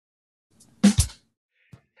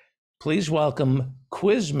Please welcome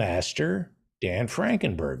Quizmaster Dan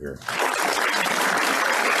Frankenberger.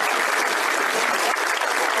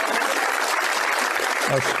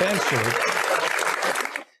 Now, Spencer,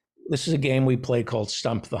 this is a game we play called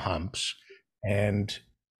Stump the Humps, and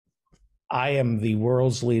I am the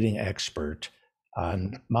world's leading expert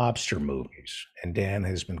on mobster movies, and Dan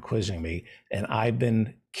has been quizzing me, and I've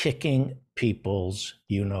been kicking people's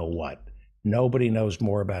you-know-what. Nobody knows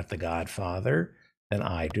more about The Godfather than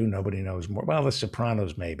I do. Nobody knows more. Well, The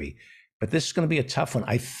Sopranos maybe, but this is going to be a tough one.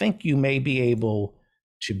 I think you may be able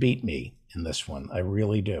to beat me in this one. I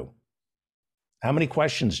really do. How many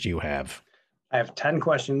questions do you have? I have 10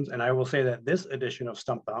 questions, and I will say that this edition of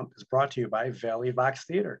Stump the Hump is brought to you by Valley Vox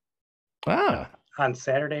Theater. On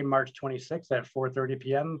Saturday, March 26th at 4:30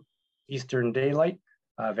 p.m. Eastern Daylight,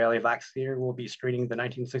 Valley Vox Theater will be screening the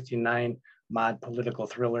 1969 mod political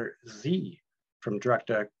thriller Z from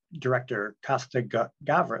director Costa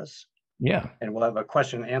Gavras. Yeah. And we'll have a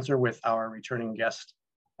question and answer with our returning guest,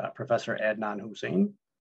 Professor Adnan Hussein.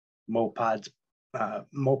 Mopeds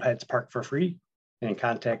park for free, and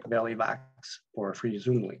contact Valley Vox for a free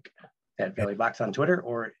Zoom link at Valley Vox on Twitter,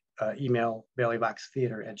 or email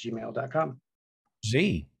valleyvoxtheater@gmail.com.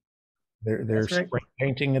 Z. They're spray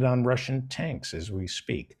painting it on Russian tanks as we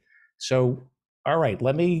speak. So, all right,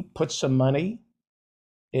 let me put some money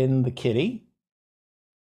in the kitty.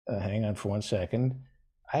 Hang on for 1 second.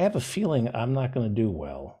 I have a feeling I'm not going to do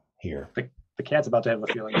well here. The cat's about to have a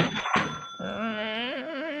feeling.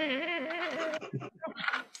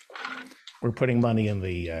 We're putting money in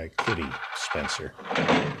the kitty, Spencer.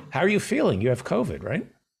 How are you feeling? You have COVID, right?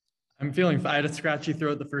 I'm feeling fine. I had a scratchy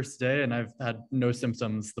throat the first day, and I've had no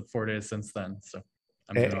symptoms the 4 days since then. So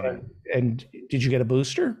I'm doing all right. And did you get a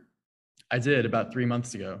booster? I did about 3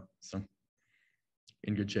 months ago. So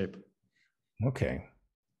in good shape. Okay.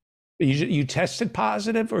 You tested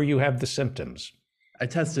positive, or you have the symptoms? I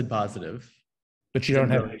tested positive. But you don't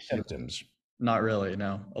have any symptoms? Not really,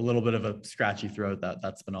 no. A little bit of a scratchy throat,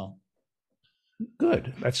 that's been all.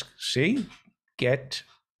 Good. See, get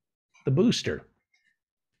the booster.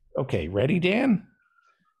 Okay, ready, Dan?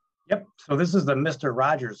 Yep. So this is the Mr.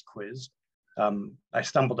 Rogers quiz. I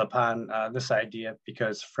stumbled upon this idea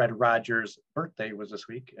because Fred Rogers' birthday was this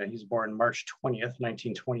week. He's born March 20th,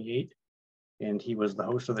 1928, and he was the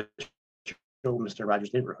host of the show Mr.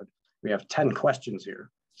 Rogers' Neighborhood. We have 10 questions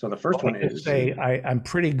here. So the first one is... I'm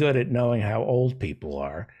pretty good at knowing how old people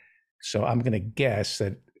are, so I'm going to guess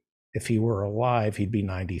that if he were alive, he'd be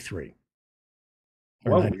 93.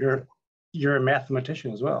 Whoa, you're a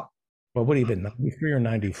mathematician as well. Well, what have you been, 93 or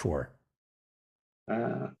 94?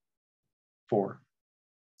 4.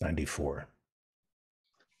 94.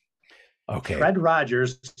 Okay. Fred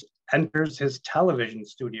Rogers enters his television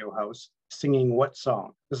studio house singing what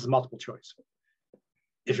song? This is multiple choice.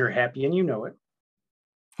 If You're Happy and You Know It.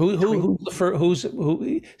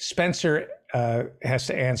 Spencer has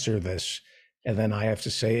to answer this, and then I have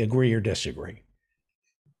to say agree or disagree.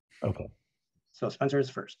 Okay. So Spencer is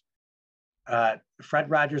first. Fred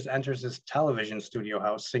Rogers enters his television studio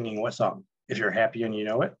house singing what song? If You're Happy and You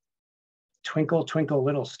Know It. Twinkle, Twinkle,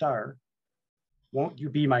 Little Star. Won't You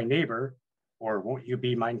Be My Neighbor? Or Won't You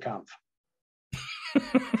Be Mein Kampf?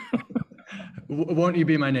 Won't You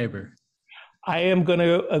Be My Neighbor? I am going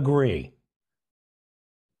to agree.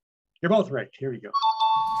 You're both right. Here we go.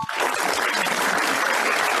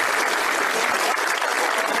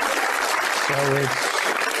 So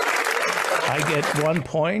I get 1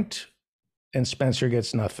 point and Spencer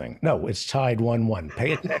gets nothing. No, it's tied 1-1.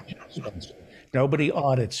 Pay attention, Spencer. Nobody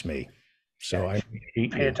audits me. So I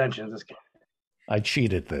pay attention to this game. I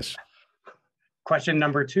cheated this. Question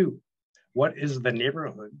number 2. What is the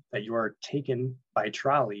neighborhood that you are taken by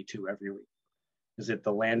trolley to every week? Is it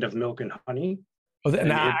the Land of Milk and Honey? Oh,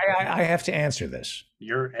 now I have to answer this.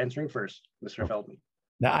 You're answering first, Mr. Feldman.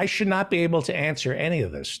 Now, I should not be able to answer any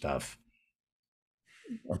of this stuff.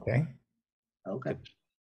 Okay. Okay.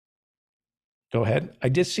 Go ahead. I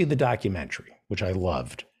did see the documentary, which I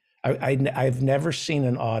loved. I've never seen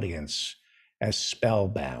an audience as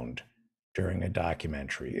spellbound during a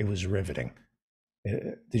documentary. It was riveting.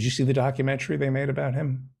 Did you see the documentary they made about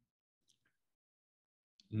him?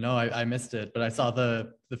 No, I missed it, but I saw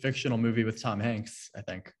the fictional movie with Tom Hanks, I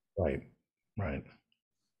think. Right.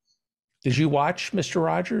 Did you watch Mr.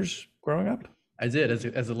 Rogers growing up? I did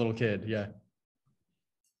as a little kid, yeah.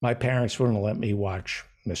 My parents wouldn't let me watch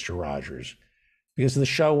Mr. Rogers because the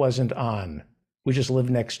show wasn't on. We just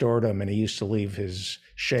lived next door to him, and he used to leave his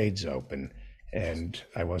shades open, and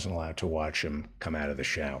I wasn't allowed to watch him come out of the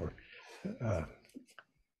shower. I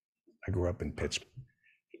grew up in Pittsburgh.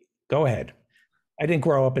 Go ahead. I didn't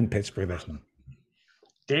grow up in Pittsburgh. That's not.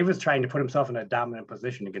 Dave was trying to put himself in a dominant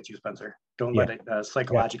position against you, Spencer. Don't let it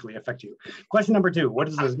psychologically affect you. Question number 2. What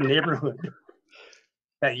is the neighborhood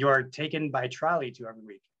that you are taken by trolley to every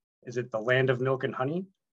week? Is it the Land of Milk and Honey,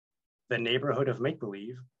 the Neighborhood of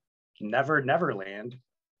Make-Believe, Never Neverland,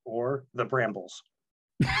 or the Brambles?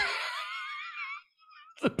 The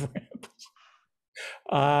Brambles.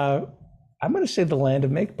 I'm going to say the Land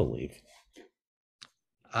of Make-Believe.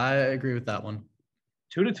 I agree with that one.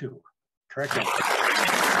 2-2. Correct answer.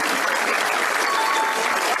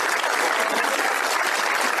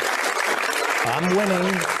 I'm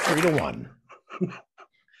winning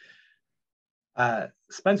 3-1.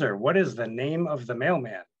 Spencer, what is the name of the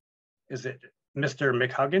mailman? Is it Mr.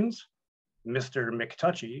 McHuggins, Mr.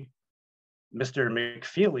 McTouchy, Mr.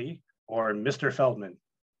 McFeely, or Mr. Feldman?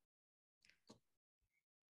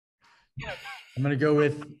 I'm going to go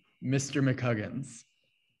with Mr. McHuggins.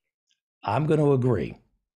 I'm going to agree.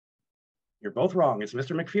 You're both wrong. It's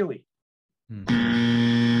Mr. McFeely.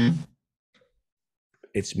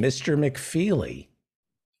 It's Mr. McFeely.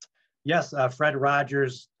 Yes, Fred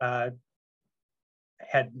Rogers had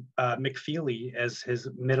McFeely as his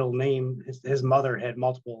middle name. His mother had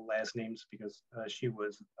multiple last names because she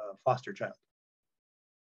was a foster child.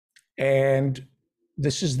 And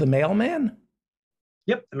this is the mailman?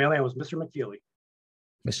 Yep, the mailman was Mr. McFeely.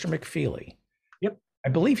 Mr. McFeely. Yep. I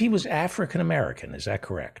believe he was African American. Is that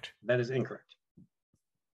correct? That is incorrect.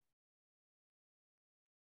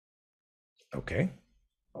 Okay.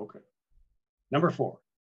 Okay. Number 4.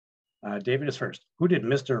 David is first. Who did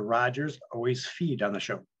Mr. Rogers always feed on the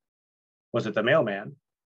show? Was it the mailman,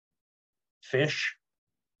 fish,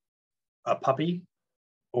 a puppy,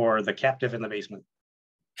 or the captive in the basement?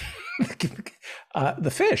 The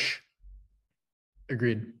fish.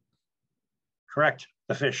 Agreed. Correct.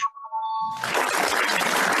 The fish.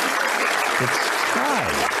 It's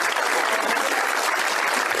tied.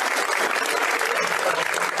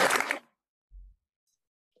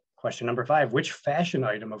 Question number 5. Which fashion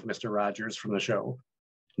item of Mr. Rogers from the show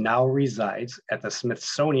now resides at the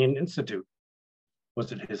Smithsonian Institute?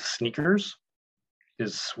 Was it his sneakers,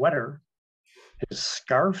 his sweater, his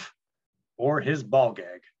scarf, or his ball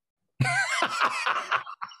gag?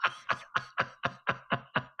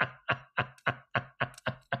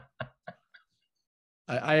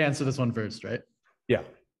 I answer this one first, right? Yeah.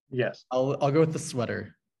 Yes. I'll go with the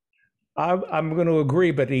sweater. I'm going to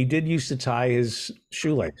agree, but he did used to tie his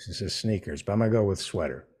shoelaces, his sneakers, but I'm going to go with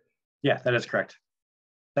sweater. Yeah, that is correct.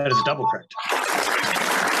 That is double correct.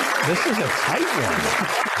 This is a tight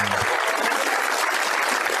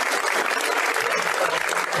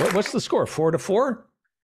one. What's the score? 4-4?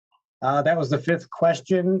 That was the 5th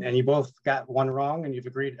question, and you both got one wrong, and you've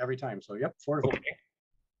agreed every time. So, yep, 4-4. Okay.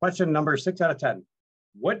 Question number 6 out of 10.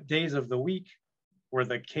 What days of the week were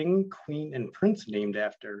the king, queen, and prince named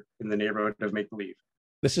after in the neighborhood of make-believe?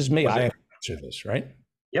 This is me. I have to answer this, right?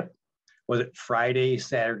 Yep. Was it Friday,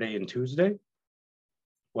 Saturday, and Tuesday?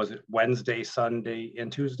 Was it Wednesday, Sunday,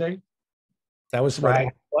 and Tuesday? That was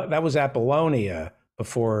Friday. That was Apollonia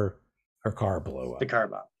before her car blew up. The car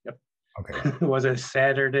bomb. Yep. Okay. Was it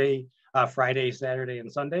Friday, Saturday,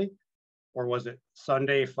 and Sunday? Or was it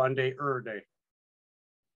Sunday, Fun Day, Day?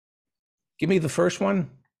 Give me the first one.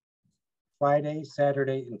 Friday,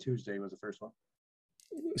 Saturday, and Tuesday was the first one.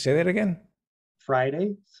 Say that again.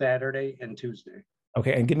 Friday, Saturday, and Tuesday.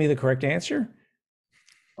 Okay, and give me the correct answer.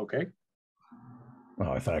 Okay.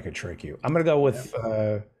 Oh, I thought I could trick you. I'm going to go with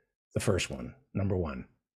the first one, number 1.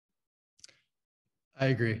 I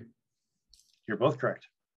agree. You're both correct.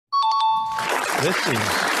 This is...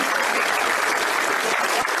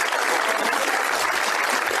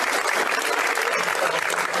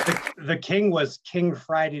 The king was King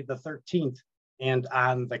Friday the 13th, and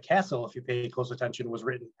on the castle, if you pay close attention, was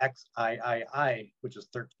written XIII, which is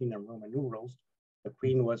 13 in Roman numerals. The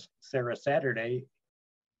queen was Sarah Saturday,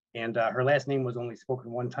 and her last name was only spoken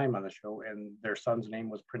one time on the show, and their son's name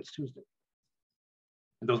was Prince Tuesday.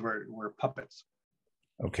 And those were puppets.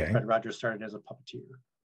 Okay. Fred Rogers started as a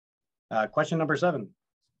puppeteer. Question number 7.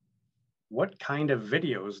 What kind of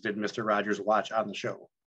videos did Mr. Rogers watch on the show?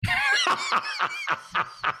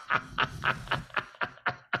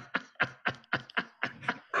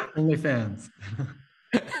 Only fans.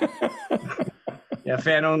 Yeah,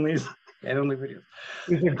 fan only videos.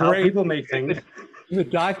 It's How people make things. The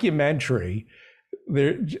documentary.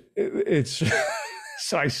 It's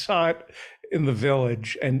so I saw it in the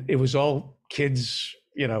village, and it was all kids,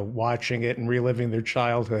 watching it and reliving their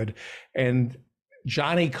childhood. And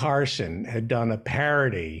Johnny Carson had done a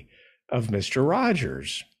parody of Mr.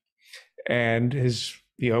 Rogers, and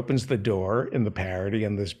he opens the door in the parody,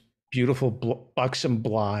 and this beautiful buxom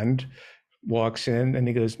blonde walks in and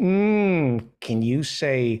he goes, can you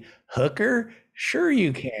say hooker? Sure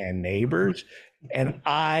you can, neighbors. And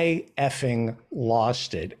I effing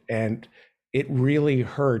lost it. And it really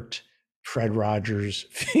hurt Fred Rogers'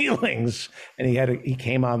 feelings. And he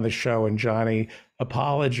came on the show and Johnny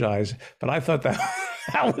apologized. But I thought that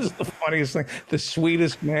was the funniest thing. The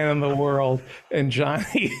sweetest man in the world. And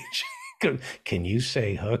Johnny, can you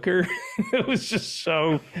say hooker? It was just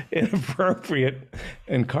so inappropriate.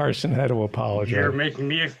 And Carson had to apologize. You're making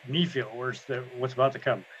me feel worse than what's about to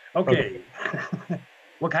come. Okay.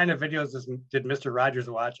 What kind of videos did Mr. Rogers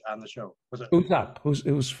watch on the show? Was it? Who's up?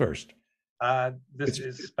 Who's first? This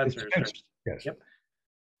is Spencer first. Yes. Yep.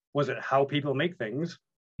 Was it how people make things?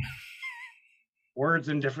 Words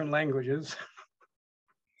in different languages?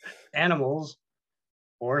 Animals?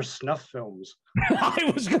 Or snuff films?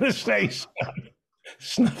 I was going to say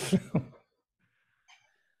snuff film.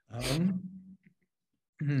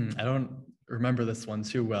 I don't remember this one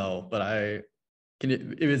too well, but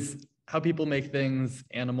it was how people make things,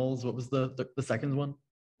 animals. What was the second one?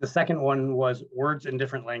 The second one was words in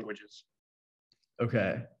different languages.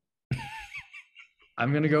 Okay.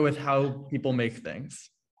 I'm going to go with how people make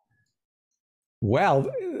things.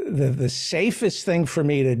 Well, the safest thing for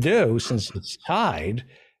me to do, since it's tied,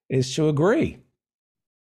 is to agree.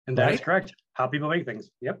 And that is correct. How people make things.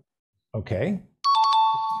 Yep. Okay.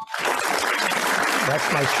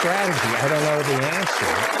 That's my strategy. I don't know the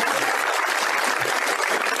answer.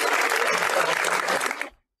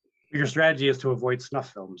 Your strategy is to avoid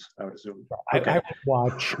snuff films, I would assume. Okay. I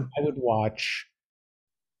would watch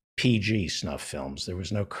PG snuff films. There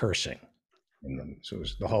was no cursing in them, so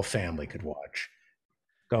the whole family could watch.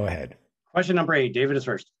 Go ahead. Question number 8. David is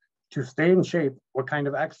first. To stay in shape, what kind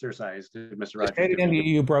of exercise did Mr. Rogers do? Again,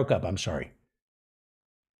 you broke up. I'm sorry.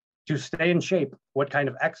 To stay in shape, what kind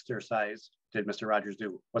of exercise did Mr. Rogers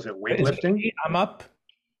do? Was it weightlifting? I'm up.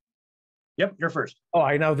 Yep, you're first. Oh,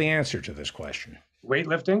 I know the answer to this question.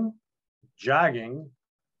 Weightlifting, jogging,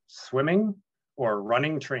 swimming, or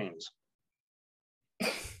running trains?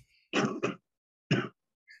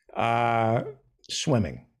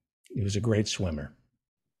 Swimming. He was a great swimmer.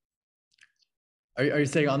 Are you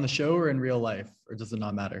saying on the show or in real life, or does it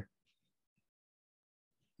not matter?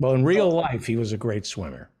 Well, in real life, he was a great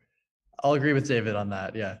swimmer. I'll agree with David on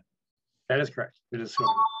that. Yeah. That is correct. It is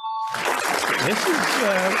swimming.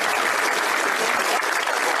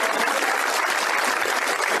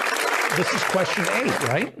 This is question 8,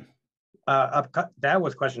 right? That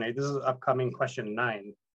was question 8. This is upcoming question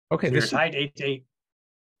 9. Okay. So you're tied 8-8.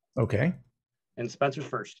 Okay. And Spencer's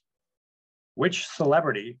first. Which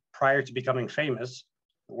celebrity, prior to becoming famous,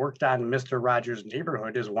 worked on Mr. Rogers'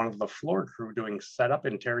 Neighborhood as one of the floor crew doing setup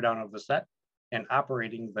and tear down of the set and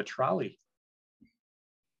operating the trolley?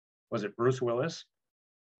 Was it Bruce Willis,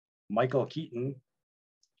 Michael Keaton,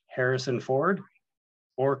 Harrison Ford,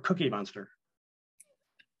 or Cookie Monster?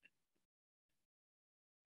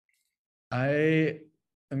 I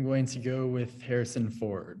am going to go with Harrison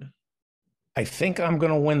Ford. I think I'm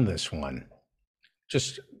going to win this one.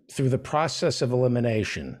 Just through the process of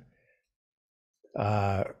elimination.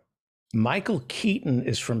 Michael Keaton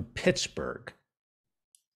is from Pittsburgh.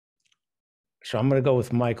 So I'm going to go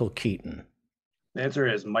with Michael Keaton. The answer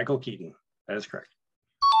is Michael Keaton. That is correct.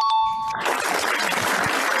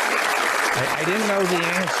 I didn't know the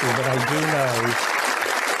answer, but I do know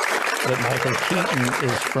that Michael Keaton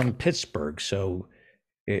is from Pittsburgh. So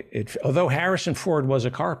although Harrison Ford was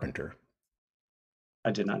a carpenter.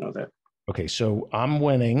 I did not know that. Okay, so I'm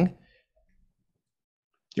winning.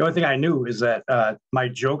 The only thing I knew is that my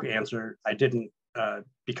joke answer, I didn't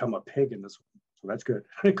become a pig in this one. So that's good.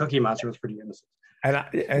 Cookie Monster was pretty innocent.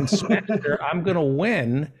 And Spencer, I'm going to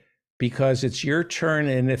win because it's your turn.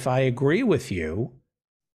 And if I agree with you.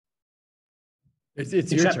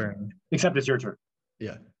 It's your turn. Except it's your turn.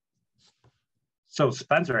 Yeah. So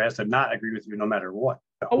Spencer has to not agree with you no matter what.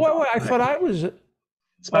 Oh, wait, I thought I was.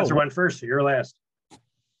 Spencer went first, so you're last.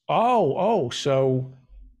 Okay.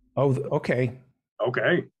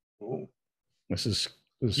 Okay. Ooh.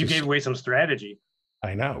 You gave away some strategy.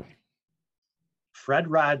 I know.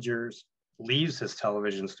 Fred Rogers leaves his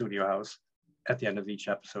television studio house at the end of each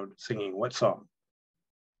episode singing what song?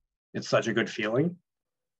 It's Such a Good Feeling,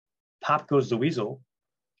 Pop Goes the Weasel,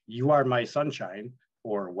 You Are My Sunshine,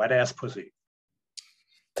 or Wet Ass Pussy.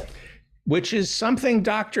 Which is something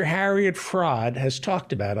Dr. Harriet Fraud has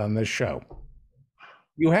talked about on this show.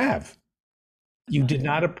 You have. You did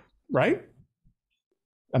not, right?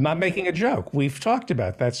 I'm not making a joke. We've talked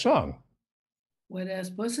about that song. Wet Ass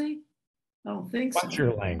Pussy? I don't think so. What's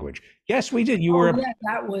your language? Yes, we did. You Oh, were. yeah,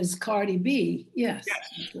 that was Cardi B. Yes.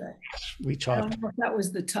 Yes. Right. We I talked. don't know if that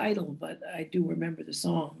was the title, but I do remember the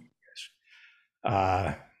song.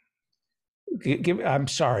 I'm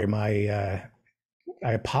sorry.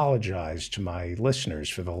 I apologize to my listeners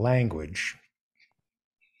for the language.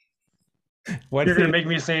 You're going to make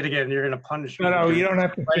me say it again. You're going to punish me. No, you don't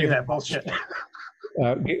have to say that bullshit.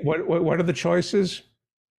 What are the choices?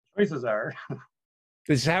 Choices are.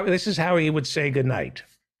 This is how he would say goodnight.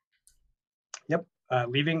 Yep.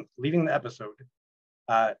 Leaving the episode.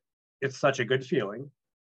 It's such a good feeling.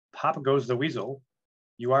 Pop goes the weasel.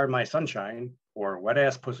 You are my sunshine, or wet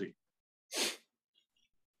ass pussy.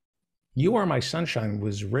 You Are My Sunshine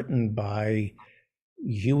was written by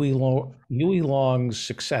Huey Long's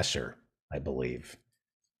successor, I believe.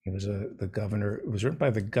 It was the governor. It was written by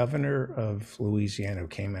the governor of Louisiana, who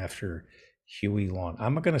came after Huey Long.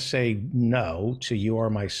 I'm going to say no to You Are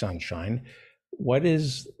My Sunshine. What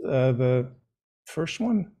is the first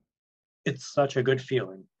one? It's such a good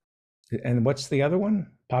feeling. And what's the other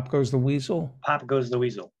one? Pop Goes the Weasel? Pop Goes the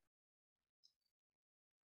Weasel.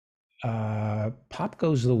 Pop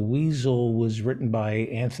Goes the Weasel was written by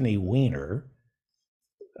Anthony Weiner.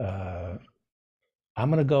 I'm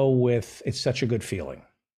going to go with It's Such a Good Feeling.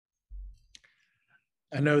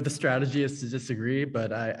 I know the strategy is to disagree,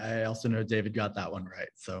 but I also know David got that one right.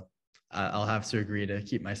 So I'll have to agree to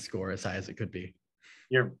keep my score as high as it could be.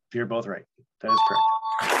 You're both right. That is correct.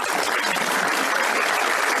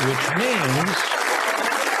 Which means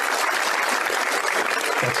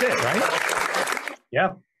that's it, right?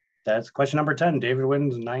 Yeah. That's question number 10. David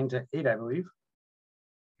wins 9-8, I believe.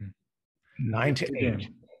 9-8. It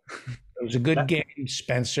was a good game,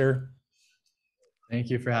 Spencer.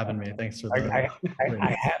 Thank you for having me. Thanks for the.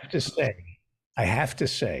 I have to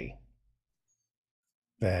say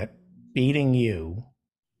that beating you,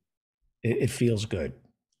 it feels good.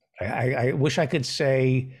 I wish I could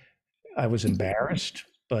say I was embarrassed,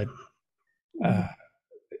 but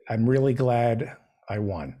I'm really glad I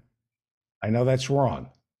won. I know that's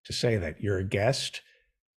wrong to say that. You're a guest,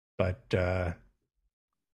 but I'm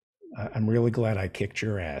really glad I kicked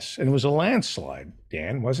your ass. And it was a landslide,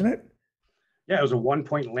 Dan, wasn't it? Yeah, it was a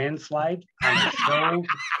 1-point landslide on a show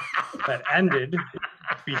that ended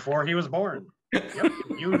before he was born. Yep,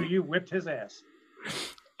 you whipped his ass.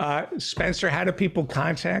 Spencer, how do people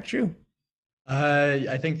contact you?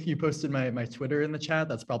 I think you posted my Twitter in the chat.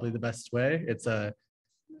 That's probably the best way. It's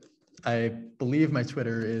I believe my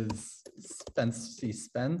Twitter is Spencey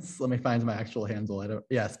Spence. Let me find my actual handle.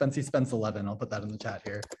 Spencey Spence 11. I'll put that in the chat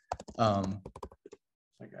here.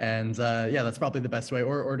 That's probably the best way.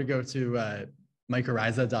 Or to go to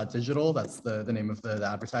mikeariza.digital. That's the name of the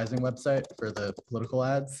advertising website for the political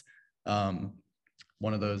ads.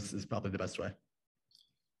 One of those is probably the best way.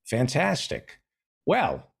 Fantastic.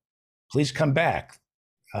 Well, please come back.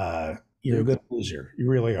 You're a good loser. You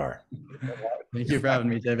really are. Thank you for having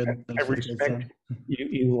me, David. I respect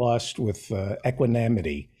you lost with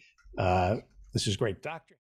equanimity. This is great. Doctor.